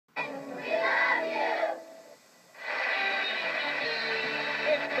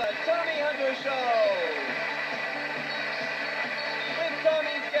Show. With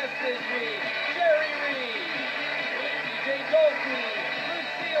Tommy's guests this week, Jerry Reed, Lacey J. Dolphy,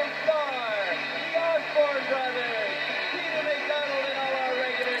 Lucille Starr, the Osborne Brothers, Peter McDonald, and all our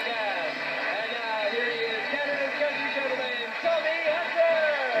regular guests. And now, here he is, Canada's country gentleman, Tommy Hunter.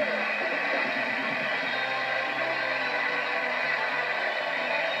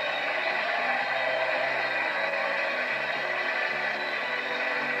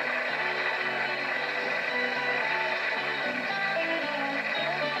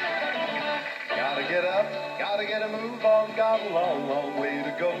 Gotta get up, gotta get a move on, got a long, long way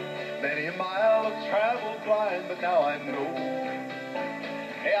to go. Many a mile of travel blind, but now I know.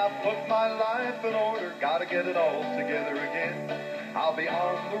 Hey, I've put my life in order, gotta get it all together again. I'll be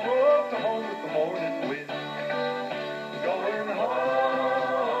on the road to home with the morning wind. Going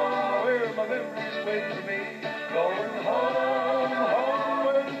home, where my memories wait for me. Going home, home,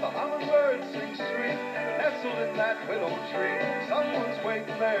 where the hummingbird sings sweet. Nestled in that willow tree, someone's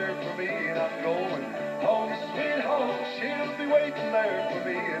waiting there for me, and I'm going home, sweet home. She'll be waiting there for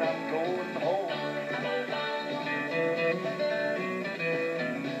me, and I'm going home.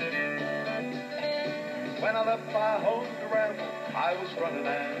 When I left my home to ramble, I was running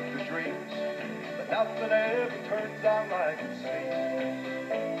after dreams, but nothing ever turns out like it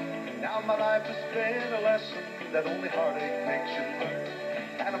seems. Now my life has been a lesson that only heartache makes you learn,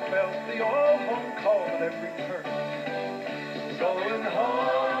 and I felt the old home call at every turn. Going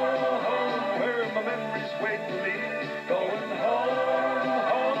home, home, where my memories wait for me. Going home,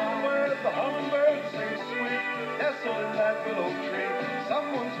 home, where the hummingbird sings sweet. Nestled in that willow tree,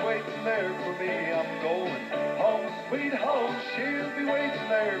 someone's waiting there for me. I'm going home, sweet home. She'll be waiting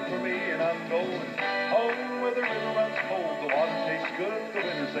there for me, and I'm going home where the river runs cold, the water tastes good, the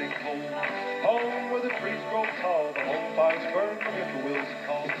winters ain't cold. Home where the trees grow tall, the home fires burn, the whippoorwills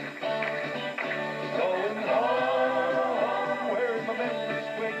call. Going home, where my memories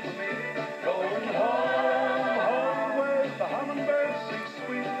wait for me. Going home, home, where the hummingbird sings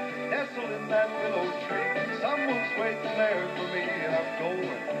sweet. Nestled in that willow tree, someone's waiting there for me, and I'm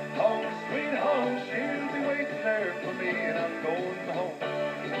going home, sweet home. She'll be waiting there for me, and I'm going home.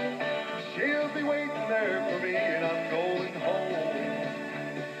 She'll be waiting there for me, and I'm going home.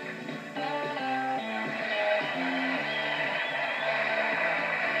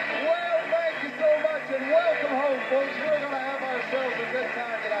 Well, thank you so much, and welcome home, folks. We're going to have ourselves a good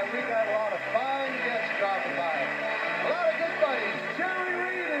time tonight. We've got a lot of fine guests dropping by. A lot of good buddies. Jerry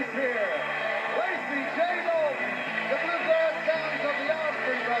Reed is here. Lacey J. Dolphy, the bluegrass sounds of the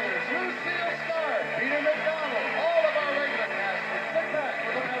Osborne Brothers, Lucille Starr, Peter McDonald, all of our regular cast. Sit back.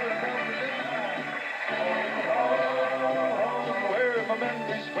 We're going to have ourselves a good time. Going home, where my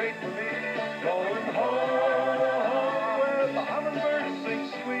memories wait for me. Going home, where the hummingbird sings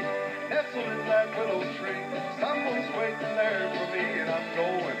sweet. Nestled in that willow tree, someone's waiting there for me, and I'm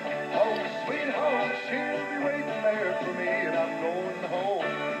going home, sweet home. She'll